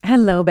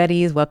Hello,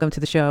 Betties. Welcome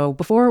to the show.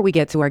 Before we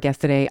get to our guest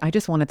today, I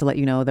just wanted to let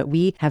you know that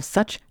we have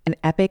such an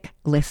epic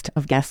list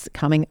of guests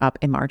coming up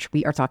in March.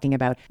 We are talking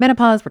about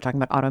menopause, we're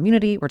talking about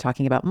autoimmunity, we're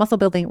talking about muscle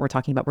building, we're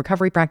talking about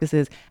recovery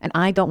practices, and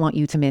I don't want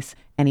you to miss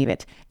any of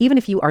it. Even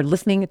if you are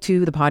listening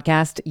to the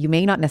podcast, you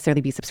may not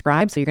necessarily be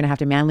subscribed, so you're going to have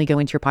to manually go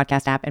into your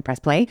podcast app and press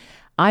play.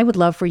 I would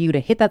love for you to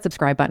hit that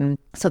subscribe button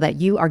so that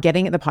you are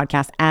getting the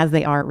podcast as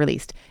they are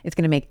released. It's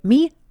going to make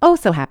me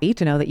so happy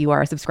to know that you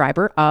are a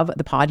subscriber of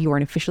the pod. You are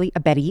officially a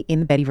Betty in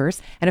the Bettyverse.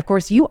 And of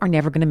course, you are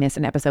never going to miss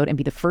an episode and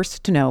be the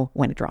first to know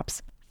when it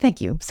drops. Thank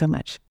you so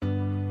much.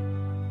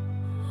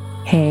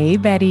 Hey,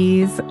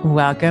 Betties.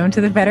 Welcome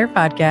to the Better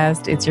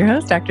Podcast. It's your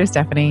host, Dr.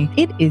 Stephanie.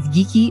 It is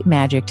Geeky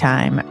Magic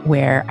time,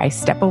 where I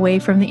step away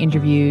from the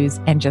interviews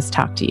and just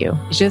talk to you.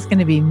 It's just going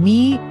to be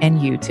me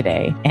and you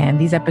today.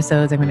 And these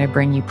episodes, I'm going to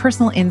bring you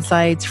personal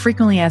insights,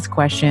 frequently asked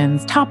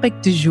questions,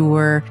 topic du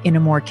jour in a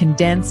more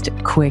condensed,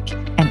 quick,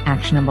 and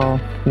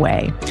actionable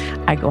way.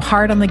 I go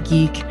hard on the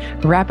geek,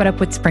 wrap it up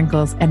with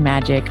sprinkles and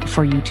magic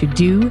for you to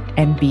do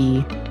and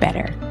be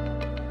better.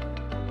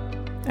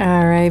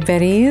 All right,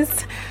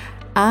 Betties.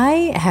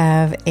 I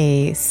have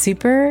a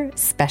super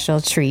special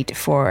treat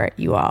for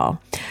you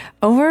all.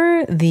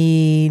 Over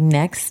the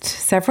next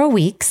several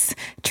weeks,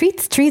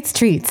 treats,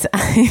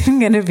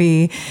 I'm going to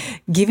be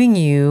giving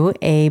you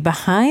a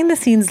behind the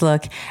scenes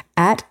look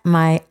at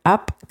my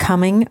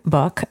upcoming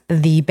book,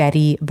 The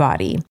Betty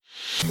Body.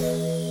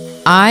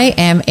 I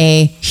am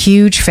a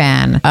huge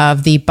fan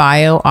of the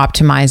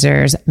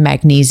BioOptimizer's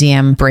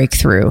Magnesium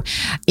Breakthrough.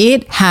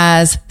 It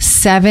has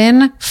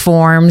 7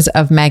 forms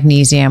of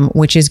magnesium,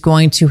 which is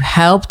going to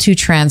help to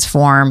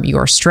transform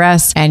your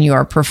stress and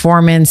your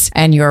performance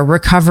and your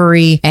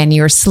recovery and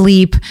your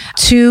sleep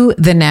to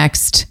the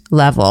next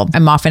level.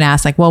 I'm often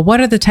asked, well,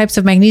 what are the types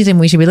of magnesium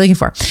we should be looking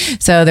for?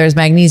 So there's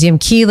magnesium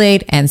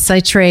chelate and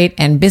citrate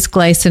and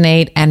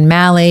bisglycinate and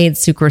malate,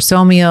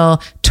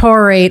 sucrosomial,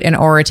 taurate, and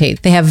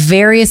orotate. They have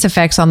various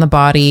effects on the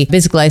body.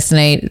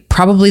 Bisglycinate,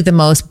 probably the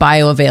most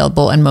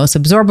bioavailable and most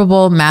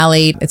absorbable.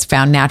 Malate, it's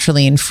found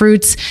naturally in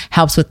fruits,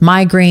 helps with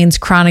migraines.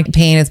 Chronic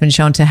pain has been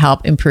shown to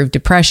help improve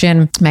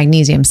depression.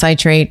 Magnesium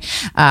citrate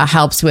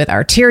helps with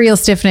arterial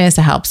stiffness.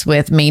 It helps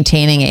with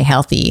maintaining a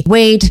healthy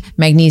weight.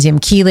 Magnesium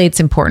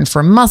chelate's important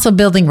for muscle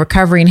building,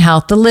 recovery, and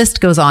health. The list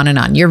goes on and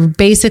on. You're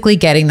basically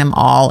getting them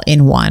all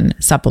in one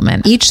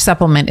supplement. Each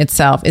supplement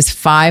itself is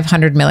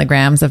 500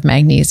 milligrams of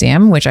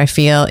magnesium, which I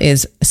feel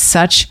is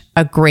such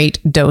a great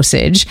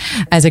dosage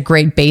as a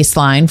great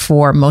baseline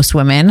for most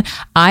women.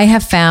 I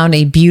have found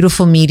a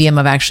beautiful medium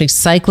of actually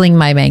cycling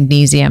my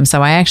magnesium.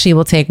 So I actually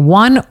will take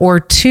 1 or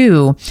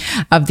 2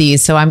 of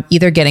these. So I'm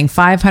either getting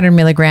 500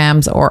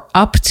 milligrams or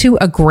up to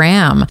a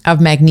gram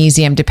of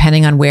magnesium,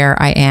 depending on where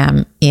I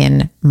am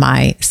in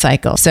my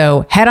cycle.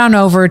 So head on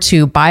over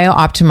to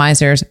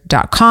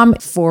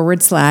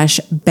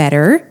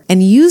biooptimizers.com/better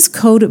and use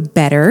code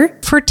BETTER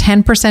for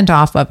 10%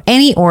 off of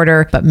any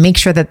order, but make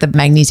sure that the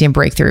Magnesium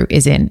Breakthrough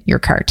is in your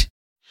cart.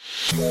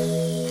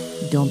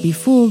 Don't be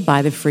fooled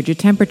by the frigid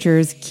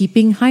temperatures.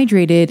 Keeping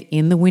hydrated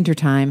in the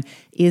wintertime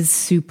is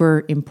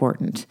super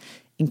important.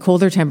 In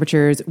colder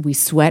temperatures, we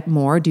sweat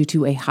more due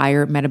to a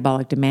higher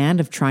metabolic demand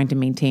of trying to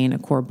maintain a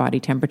core body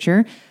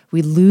temperature.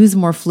 We lose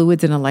more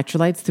fluids and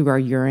electrolytes through our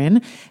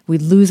urine. We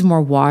lose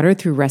more water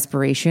through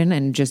respiration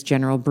and just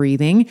general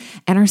breathing.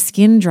 And our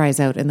skin dries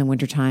out in the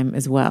wintertime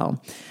as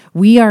well.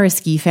 We are a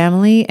ski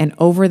family, and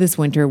over this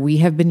winter, we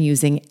have been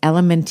using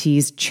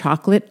Elementi's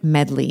chocolate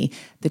medley.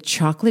 The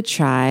chocolate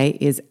chai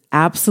is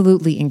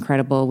absolutely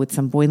incredible with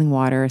some boiling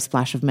water, a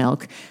splash of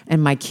milk,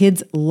 and my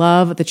kids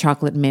love the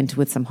chocolate mint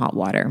with some hot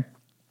water.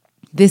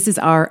 This is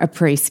our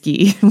après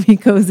ski. We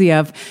cozy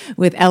up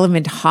with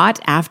Element hot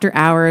after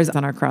hours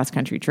on our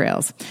cross-country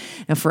trails.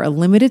 Now, for a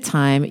limited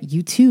time,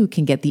 you too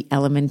can get the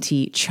Element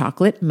Tea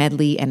chocolate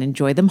medley and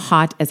enjoy them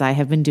hot, as I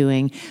have been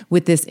doing,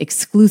 with this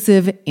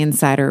exclusive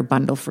insider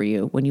bundle for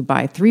you. When you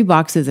buy 3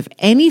 boxes of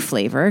any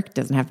flavor, it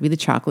doesn't have to be the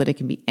chocolate, it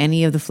can be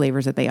any of the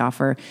flavors that they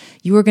offer,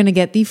 you are going to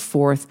get the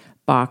 4th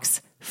box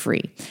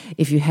free.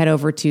 If you head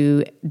over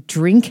to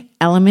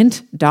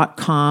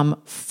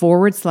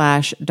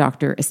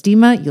drinkelement.com/Dr.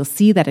 Estima, you'll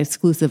see that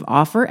exclusive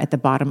offer at the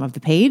bottom of the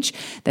page.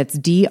 That's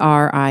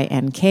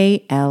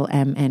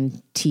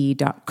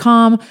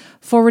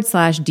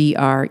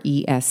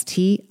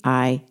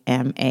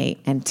drinklmnt.com/DRESTIMA.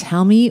 And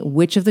tell me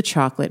which of the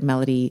chocolate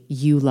melody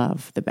you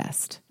love the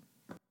best.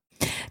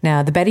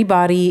 Now, The Betty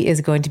Body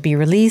is going to be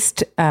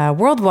released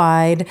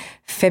worldwide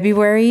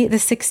February the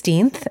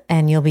 16th,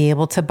 and you'll be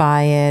able to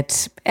buy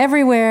it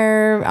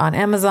everywhere on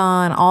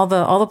Amazon, all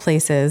the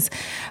places.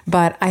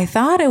 But I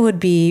thought it would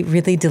be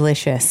really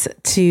delicious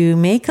to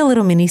make a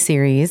little mini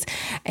series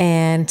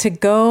and to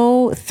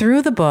go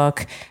through the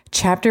book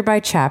chapter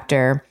by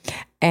chapter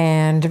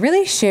and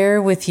really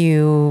share with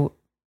you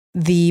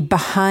the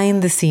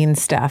behind the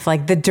scenes stuff,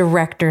 like the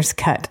director's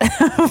cut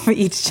of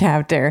each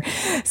chapter.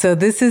 So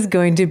this is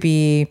going to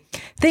be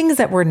things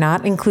that were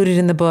not included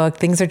in the book.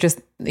 Things are just,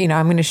 I'm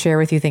going to share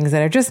with you things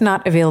that are just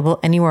not available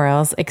anywhere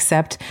else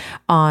except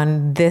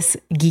on this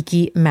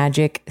Geeky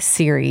Magic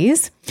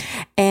series.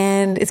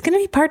 And it's going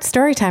to be part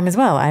story time as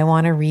well. I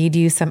want to read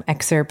you some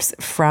excerpts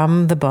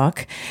from the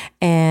book,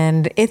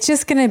 and it's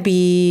just going to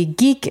be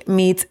geek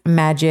meets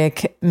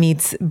magic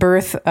meets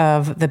birth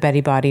of the Betty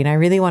Body. And I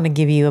really want to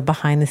give you a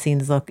behind the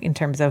scenes look in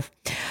terms of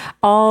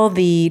all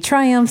the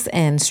triumphs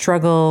and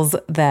struggles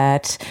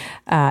that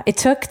it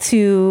took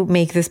to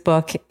make this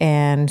book,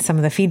 and some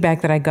of the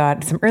feedback that I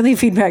got, some early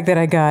feedback that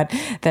I got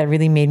that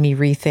really made me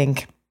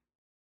rethink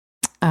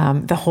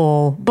the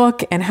whole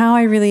book and how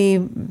I really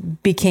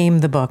became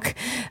the book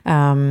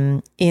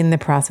in the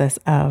process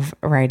of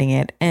writing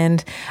it.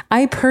 And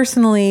I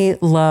personally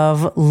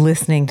love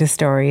listening to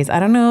stories. I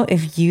don't know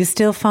if you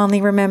still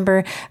fondly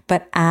remember,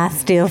 but I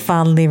still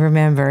fondly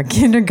remember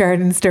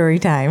kindergarten story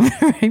time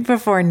right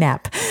before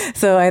nap.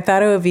 So I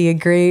thought it would be a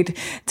great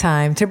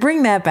time to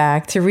bring that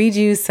back, to read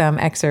you some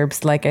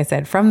excerpts, like I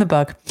said, from the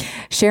book,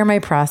 share my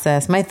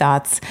process, my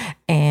thoughts,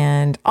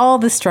 and all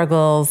the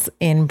struggles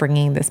in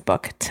bringing this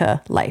book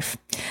to life.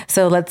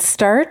 So let's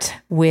start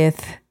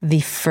with the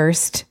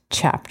first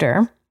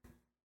chapter.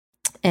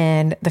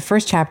 And the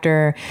first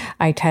chapter,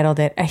 I titled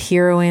it, A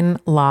Heroine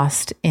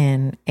Lost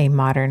in a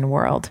Modern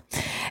World.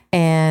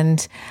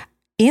 And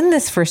in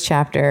this first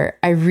chapter,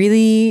 I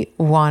really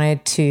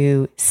wanted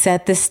to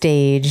set the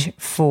stage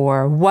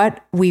for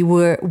what we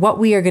are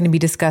going to be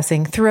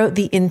discussing throughout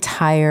the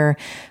entire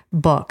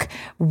book,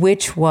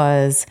 which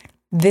was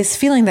this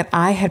feeling that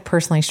I had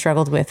personally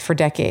struggled with for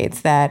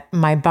decades, that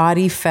my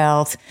body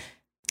felt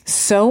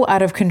so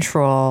out of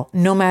control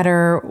no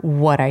matter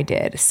what I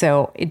did.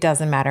 So it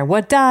doesn't matter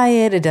what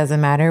diet, it doesn't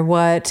matter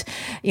what,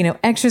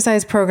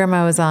 exercise program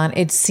I was on.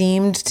 It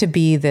seemed to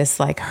be this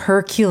like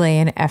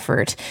Herculean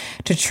effort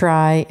to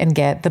try and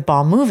get the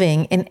ball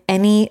moving in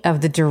any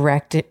of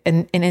the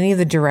any of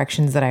the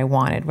directions that I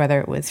wanted, whether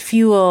it was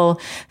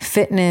fuel,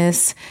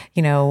 fitness,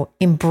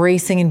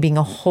 embracing and being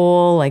a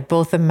whole, like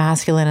both the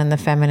masculine and the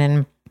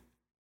feminine.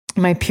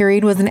 My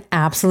period was an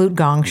absolute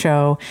gong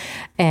show,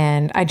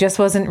 and I just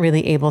wasn't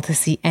really able to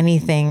see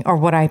anything, or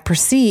what I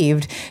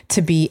perceived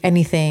to be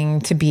anything,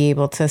 to be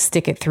able to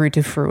stick it through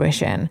to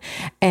fruition.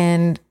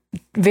 And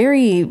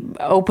very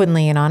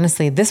openly and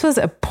honestly, this was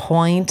a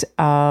point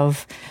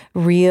of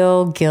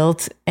real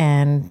guilt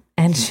and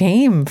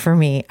shame for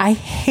me. I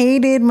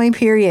hated my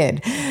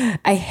period.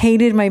 I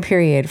hated my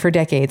period for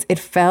decades. It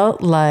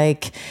felt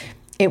like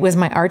it was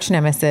my arch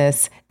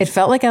nemesis. It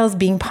felt like I was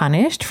being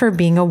punished for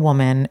being a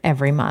woman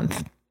every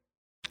month.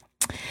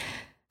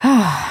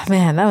 Oh,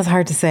 man, that was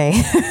hard to say.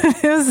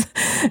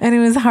 It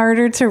was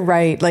harder to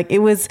write.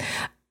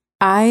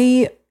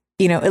 I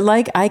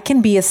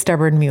can be a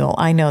stubborn mule.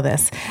 I know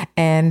this.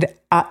 And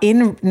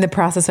in the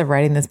process of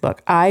writing this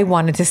book, I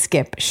wanted to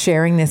skip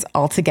sharing this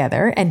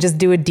altogether and just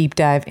do a deep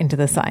dive into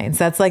the science.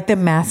 That's like the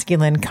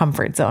masculine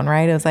comfort zone,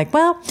 right? I was like,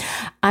 well,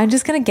 I'm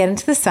just going to get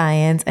into the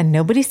science and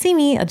nobody see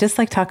me. I'll just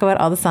talk about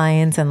all the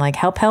science and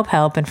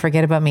help and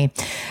forget about me.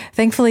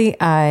 Thankfully,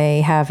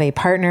 I have a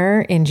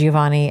partner in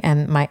Giovanni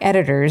and my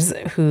editors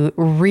who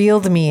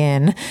reeled me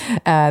in.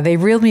 They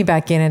reeled me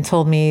back in and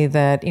told me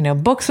that,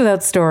 books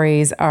without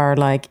stories are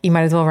you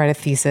might as well write a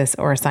thesis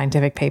or a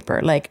scientific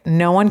paper.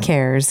 No one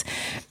cares.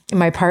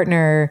 My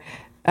partner,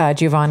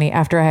 Giovanni,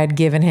 after I had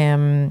given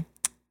him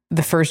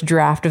the first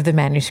draft of the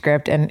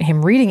manuscript and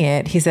him reading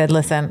it, he said,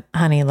 listen,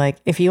 honey,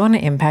 if you want to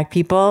impact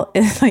people,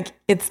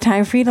 it's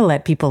time for you to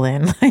let people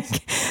in.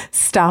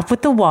 Stop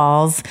with the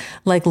walls,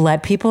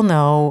 let people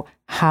know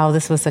how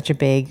this was such a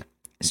big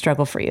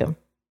struggle for you.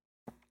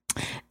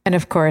 And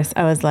of course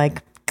I was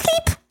like,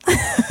 Cleep.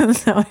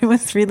 So it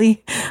was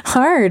really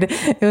hard.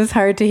 It was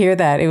hard to hear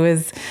that. It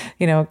was,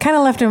 kind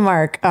of left a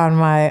mark on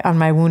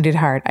my wounded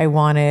heart. I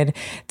wanted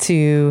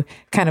to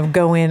kind of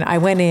go in. I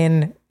went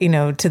in,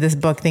 to this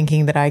book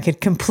thinking that I could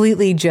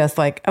completely just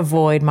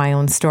avoid my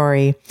own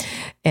story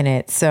in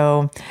it.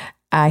 So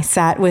I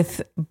sat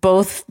with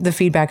both the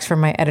feedbacks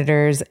from my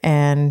editors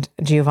and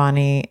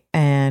Giovanni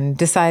and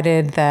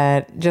decided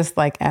that just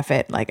F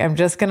it. I'm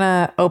just going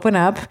to open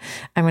up.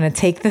 I'm going to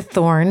take the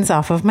thorns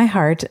off of my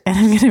heart and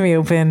I'm going to be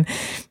open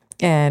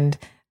and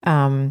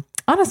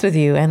honest with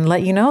you and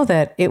let you know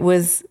that it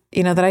was,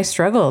 that I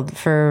struggled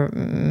for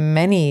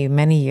many,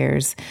 many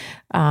years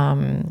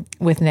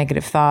with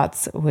negative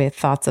thoughts, with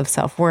thoughts of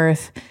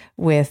self-worth,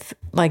 with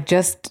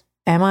just,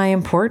 am I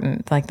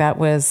important? That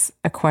was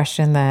a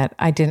question that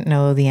I didn't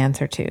know the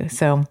answer to.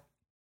 So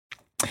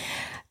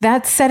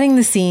that's setting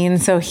the scene.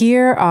 So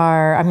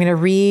I'm going to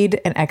read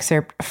an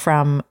excerpt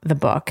from the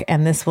book,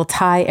 and this will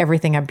tie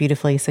everything up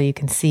beautifully so you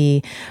can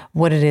see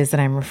what it is that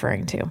I'm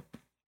referring to.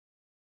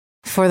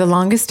 For the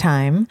longest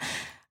time,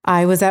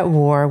 I was at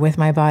war with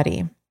my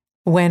body.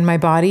 When my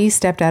body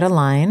stepped out of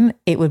line,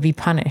 it would be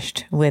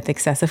punished with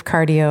excessive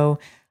cardio,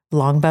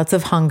 long bouts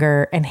of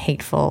hunger, and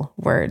hateful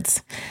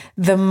words.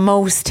 The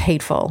most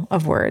hateful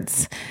of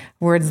words.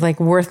 Words like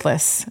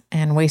worthless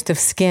and waste of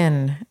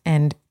skin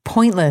and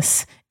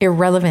pointless,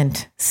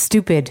 irrelevant,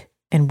 stupid,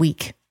 and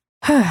weak.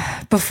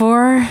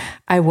 Before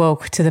I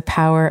woke to the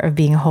power of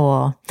being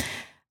whole,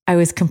 I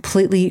was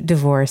completely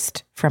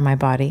divorced from my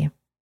body.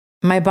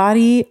 My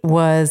body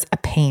was a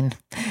pain,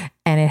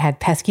 and it had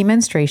pesky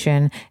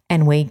menstruation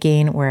and weight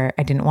gain where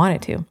I didn't want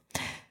it to.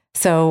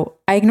 So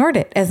I ignored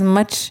it as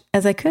much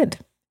as I could.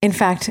 In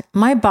fact,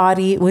 my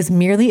body was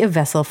merely a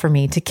vessel for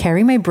me to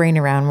carry my brain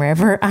around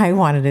wherever I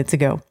wanted it to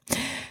go.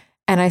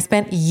 And I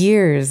spent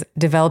years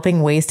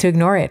developing ways to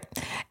ignore it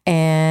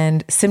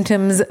and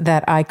symptoms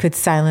that I could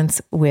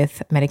silence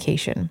with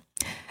medication.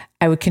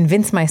 I would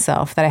convince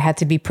myself that I had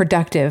to be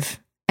productive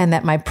and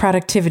that my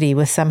productivity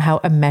was somehow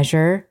a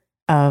measure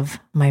of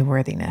my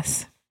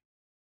worthiness.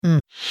 I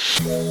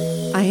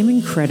am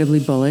incredibly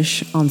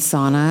bullish on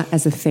sauna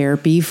as a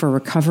therapy for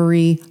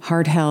recovery,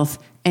 heart health,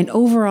 and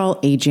overall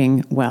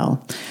aging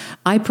well.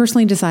 I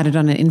personally decided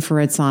on an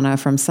infrared sauna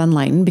from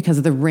Sunlighten because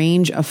of the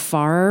range of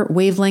far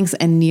wavelengths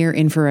and near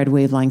infrared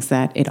wavelengths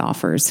that it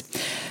offers.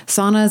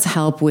 Saunas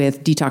help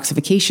with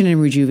detoxification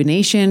and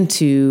rejuvenation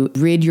to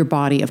rid your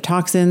body of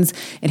toxins.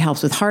 It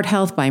helps with heart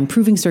health by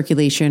improving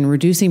circulation,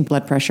 reducing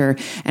blood pressure,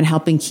 and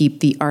helping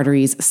keep the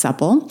arteries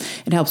supple.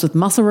 It helps with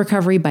muscle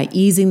recovery by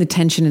easing the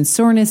tension and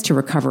soreness to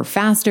recover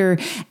faster.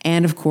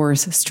 And of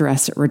course,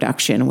 stress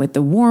reduction. With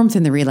the warmth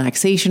and the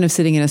relaxation of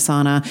sitting in a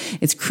sauna,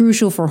 it's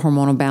crucial for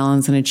hormonal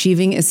balance and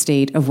achieving a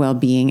state of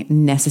well-being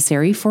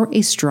necessary for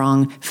a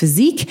strong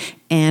physique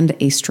and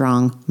a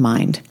strong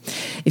mind.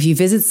 If you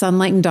visit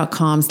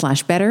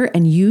sunlighten.com/better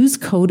and use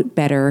code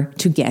BETTER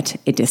to get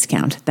a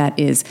discount. That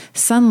is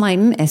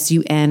Sunlighten,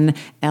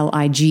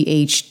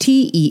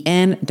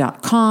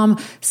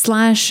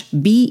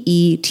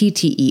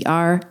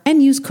 sunlighten.com/BETTER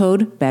and use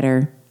code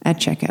BETTER at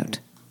checkout.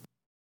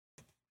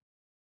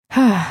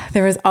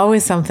 There was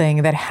always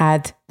something that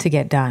had to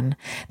get done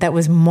that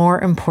was more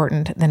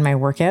important than my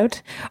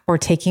workout or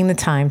taking the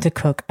time to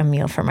cook a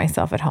meal for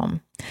myself at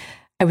home.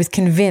 I was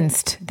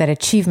convinced that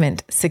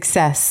achievement,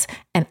 success,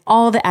 and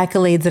all the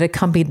accolades that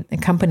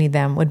accompanied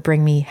them would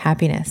bring me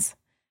happiness.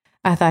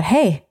 I thought,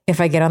 hey,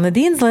 if I get on the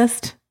dean's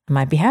list, I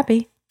might be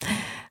happy.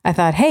 I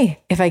thought,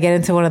 hey, if I get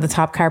into one of the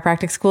top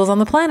chiropractic schools on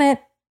the planet,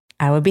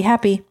 I would be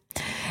happy.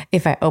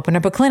 If I open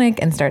up a clinic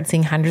and start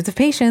seeing hundreds of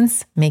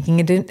patients,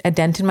 making a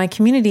dent in my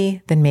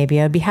community, then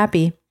maybe I'd be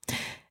happy.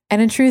 And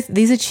in truth,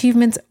 these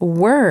achievements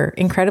were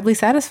incredibly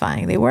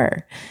satisfying. They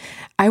were.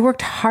 I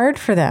worked hard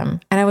for them,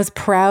 and I was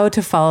proud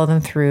to follow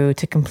them through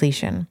to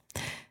completion.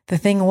 The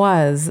thing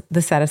was,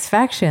 the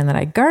satisfaction that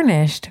I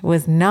garnished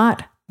was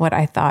not what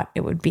I thought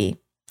it would be.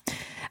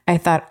 I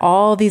thought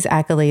all these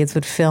accolades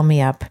would fill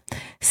me up,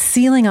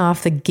 sealing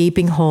off the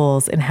gaping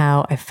holes in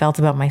how I felt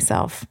about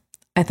myself.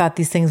 I thought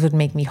these things would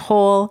make me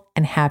whole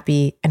and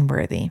happy and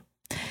worthy.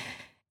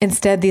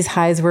 Instead, these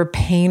highs were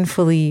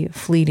painfully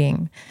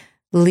fleeting,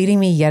 leading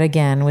me yet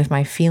again with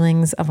my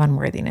feelings of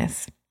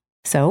unworthiness.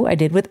 So I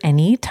did what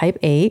any type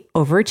A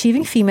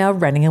overachieving female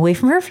running away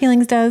from her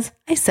feelings does.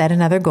 I set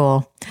another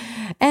goal,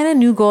 and a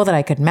new goal that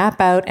I could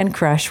map out and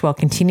crush while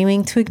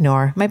continuing to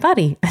ignore my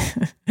body.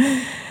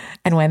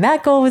 And when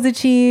that goal was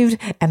achieved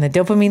and the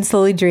dopamine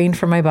slowly drained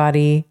from my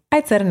body,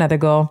 I'd set another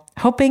goal,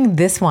 hoping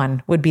this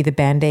one would be the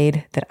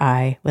Band-Aid that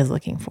I was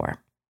looking for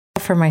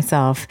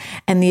myself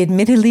and the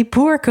admittedly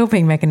poor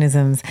coping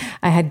mechanisms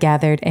I had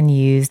gathered and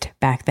used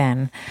back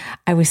then.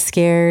 I was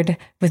scared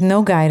with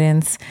no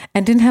guidance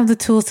and didn't have the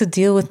tools to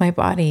deal with my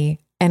body.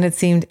 And it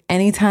seemed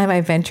anytime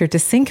I ventured to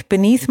sink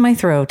beneath my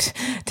throat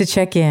to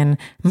check in,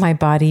 my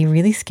body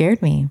really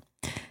scared me.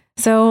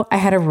 So I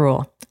had a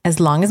rule. As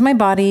long as my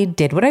body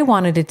did what I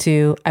wanted it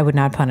to, I would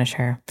not punish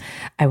her.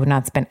 I would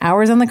not spend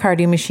hours on the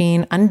cardio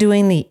machine,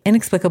 undoing the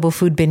inexplicable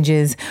food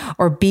binges,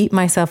 or beat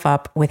myself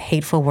up with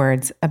hateful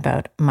words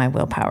about my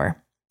willpower.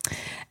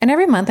 And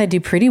every month I do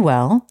pretty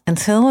well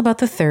until about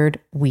the third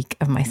week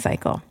of my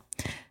cycle.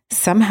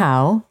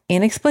 Somehow,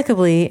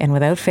 inexplicably and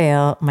without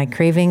fail, my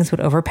cravings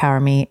would overpower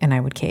me and I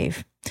would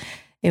cave.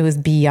 It was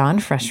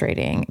beyond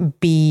frustrating,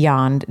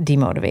 beyond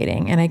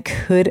demotivating, and I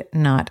could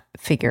not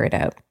figure it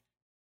out.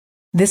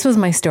 This was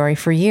my story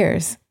for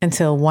years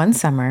until one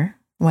summer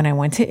when I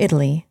went to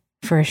Italy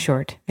for a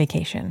short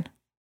vacation.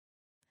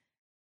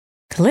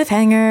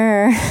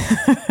 Cliffhanger.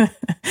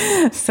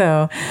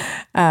 So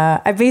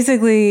I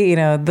basically,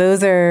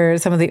 those are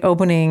some of the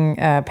opening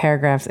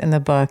paragraphs in the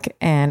book.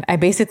 And I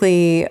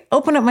basically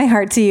open up my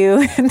heart to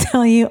you and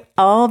tell you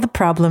all the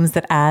problems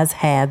that Az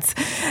has.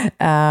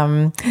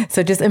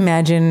 So just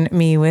imagine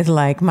me with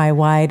like my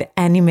wide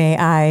anime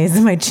eyes,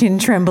 my chin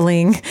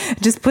trembling,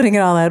 just putting it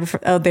all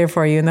out there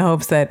for you in the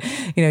hopes that,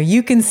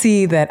 you can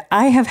see that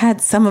I have had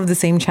some of the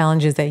same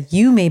challenges that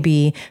you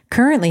maybe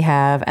currently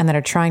have and that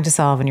are trying to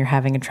solve and you're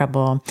having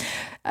trouble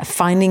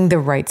finding the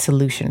right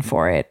solution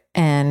for it.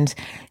 And,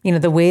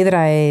 the way that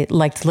I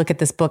like to look at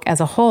this book as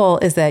a whole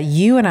is that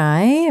you and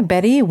I,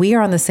 Betty, we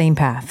are on the same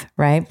path,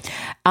 right?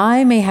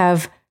 I may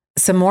have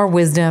some more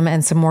wisdom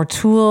and some more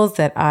tools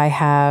that I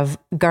have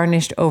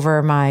garnished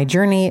over my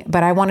journey,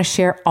 but I want to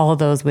share all of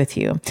those with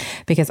you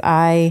because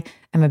I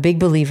am a big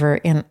believer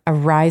in a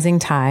rising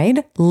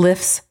tide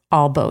lifts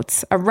all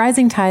boats. A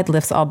rising tide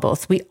lifts all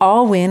boats. We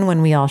all win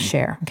when we all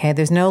share. Okay.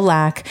 There's no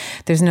lack.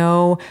 There's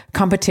no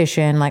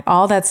competition. Like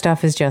all that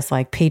stuff is just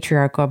like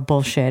patriarchal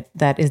bullshit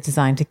that is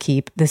designed to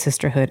keep the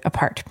sisterhood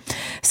apart.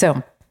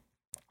 So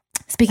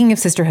speaking of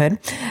sisterhood,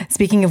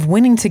 speaking of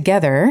winning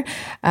together,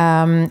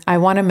 I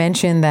want to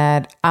mention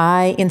that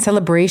in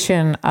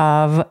celebration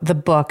of the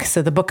book,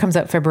 so the book comes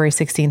out February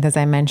 16th, as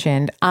I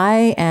mentioned,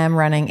 I am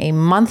running a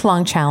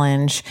month-long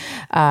challenge.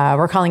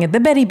 We're calling it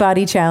the Betty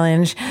Body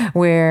Challenge,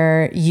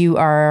 where you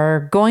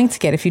are going to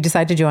get, if you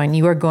decide to join,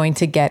 you are going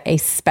to get a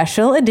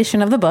special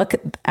edition of the book,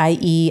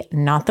 i.e.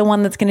 not the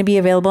one that's going to be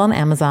available on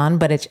Amazon,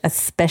 but it's a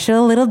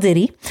special little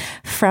ditty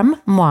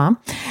from moi.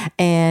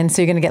 And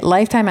so you're going to get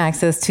lifetime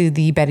access to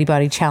the Betty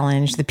Body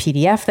Challenge, the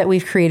PDF that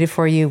we've created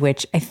for you,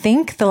 which I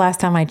think the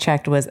last time I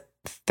checked was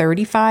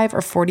 35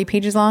 or 40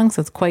 pages long. So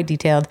it's quite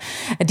detailed.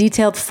 A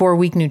detailed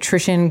 4-week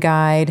nutrition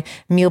guide,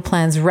 meal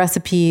plans,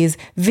 recipes,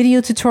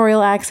 video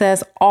tutorial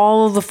access,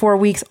 all of the 4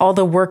 weeks, all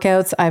the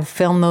workouts. I've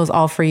filmed those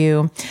all for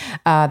you.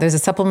 There's a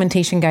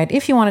supplementation guide.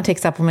 If you want to take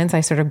supplements,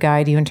 I sort of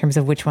guide you in terms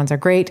of which ones are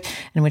great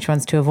and which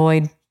ones to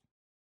avoid.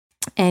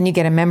 And you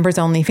get a members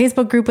only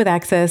Facebook group with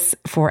access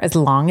for as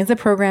long as the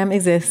program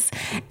exists,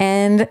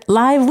 and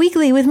live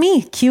weekly with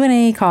me,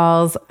 Q&A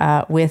calls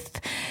with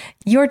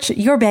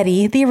your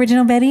Betty, the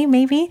original Betty,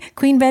 maybe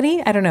Queen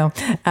Betty. I don't know.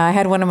 I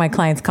had one of my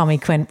clients call me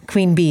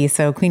Queen Bee,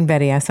 so Queen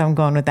Betty. So I'm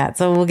going with that.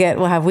 So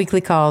we'll have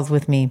weekly calls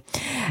with me,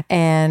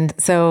 and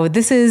so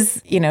this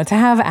is, to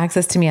have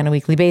access to me on a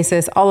weekly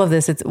basis. All of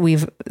this,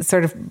 we've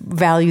sort of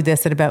valued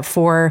this at about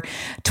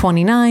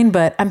 $4.29,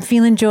 but I'm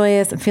feeling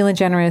joyous. I'm feeling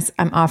generous.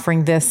 I'm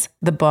offering this,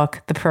 the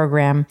book, the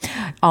program,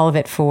 all of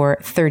it for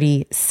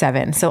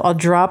 $37. So I'll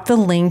drop the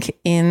link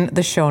in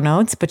the show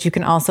notes, but you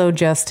can also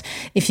just,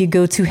 if you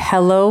go to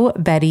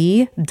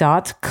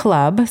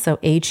hellobetty.club, so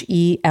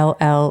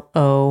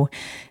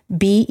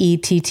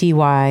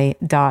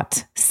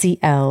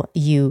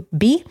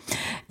HELLOBETTY.CLUB,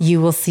 you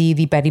will see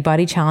the Betty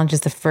Body Challenge is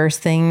the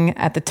first thing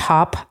at the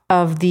top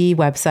of the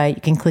website.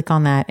 You can click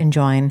on that and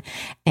join,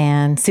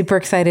 and super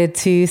excited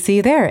to see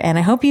you there. And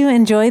I hope you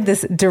enjoyed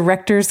this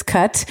director's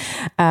cut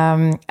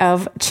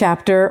of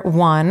chapter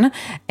 1.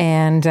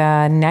 And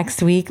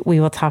next week we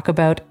will talk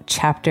about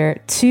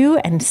chapter 2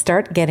 and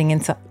start getting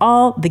into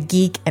all the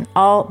geek and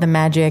all the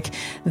magic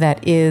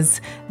that is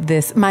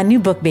my new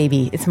book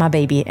baby. It's my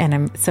baby, and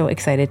I'm so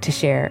excited to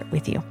share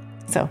with you.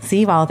 So see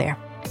you all there.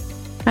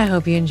 I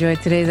hope you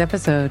enjoyed today's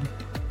episode.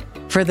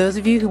 For those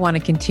of you who want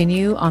to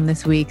continue on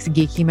this week's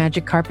Geeky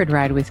Magic Carpet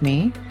Ride with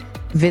me,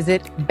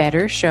 visit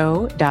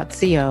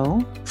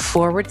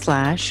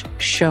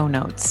bettershow.co/show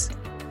notes.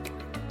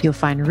 You'll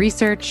find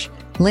research,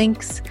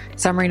 links,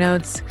 summary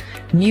notes,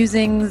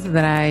 musings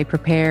that I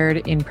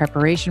prepared in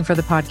preparation for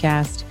the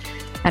podcast,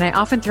 and I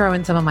often throw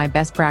in some of my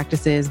best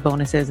practices,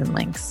 bonuses, and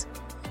links.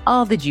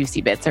 All the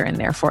juicy bits are in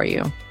there for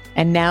you.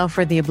 And now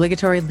for the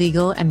obligatory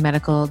legal and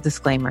medical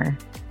disclaimer.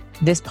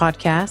 This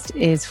podcast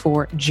is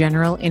for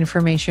general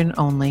information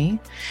only,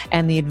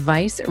 and the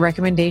advice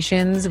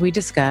recommendations we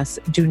discuss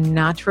do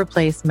not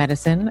replace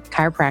medicine,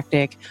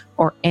 chiropractic,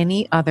 or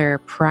any other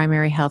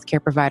primary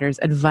healthcare provider's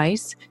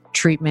advice,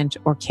 treatment,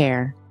 or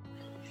care.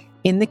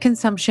 In the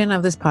consumption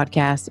of this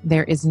podcast,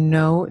 there is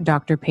no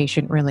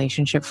doctor-patient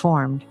relationship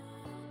formed,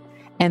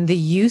 and the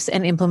use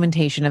and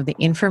implementation of the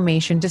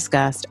information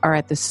discussed are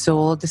at the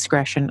sole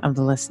discretion of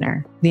the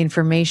listener. The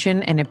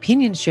information and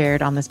opinions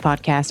shared on this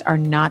podcast are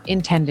not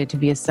intended to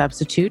be a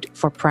substitute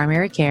for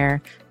primary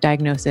care,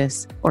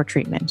 diagnosis, or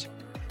treatment.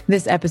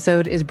 This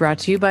episode is brought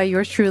to you by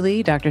yours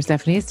truly, Dr.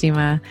 Stephanie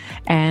Estima,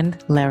 and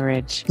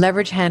Leverage.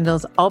 Leverage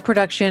handles all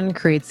production,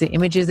 creates the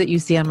images that you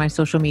see on my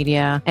social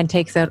media, and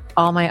takes out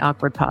all my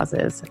awkward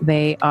pauses.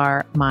 They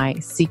are my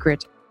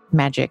secret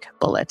magic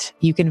bullet.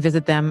 You can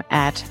visit them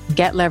at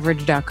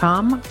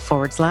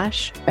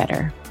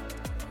getleverage.com/better.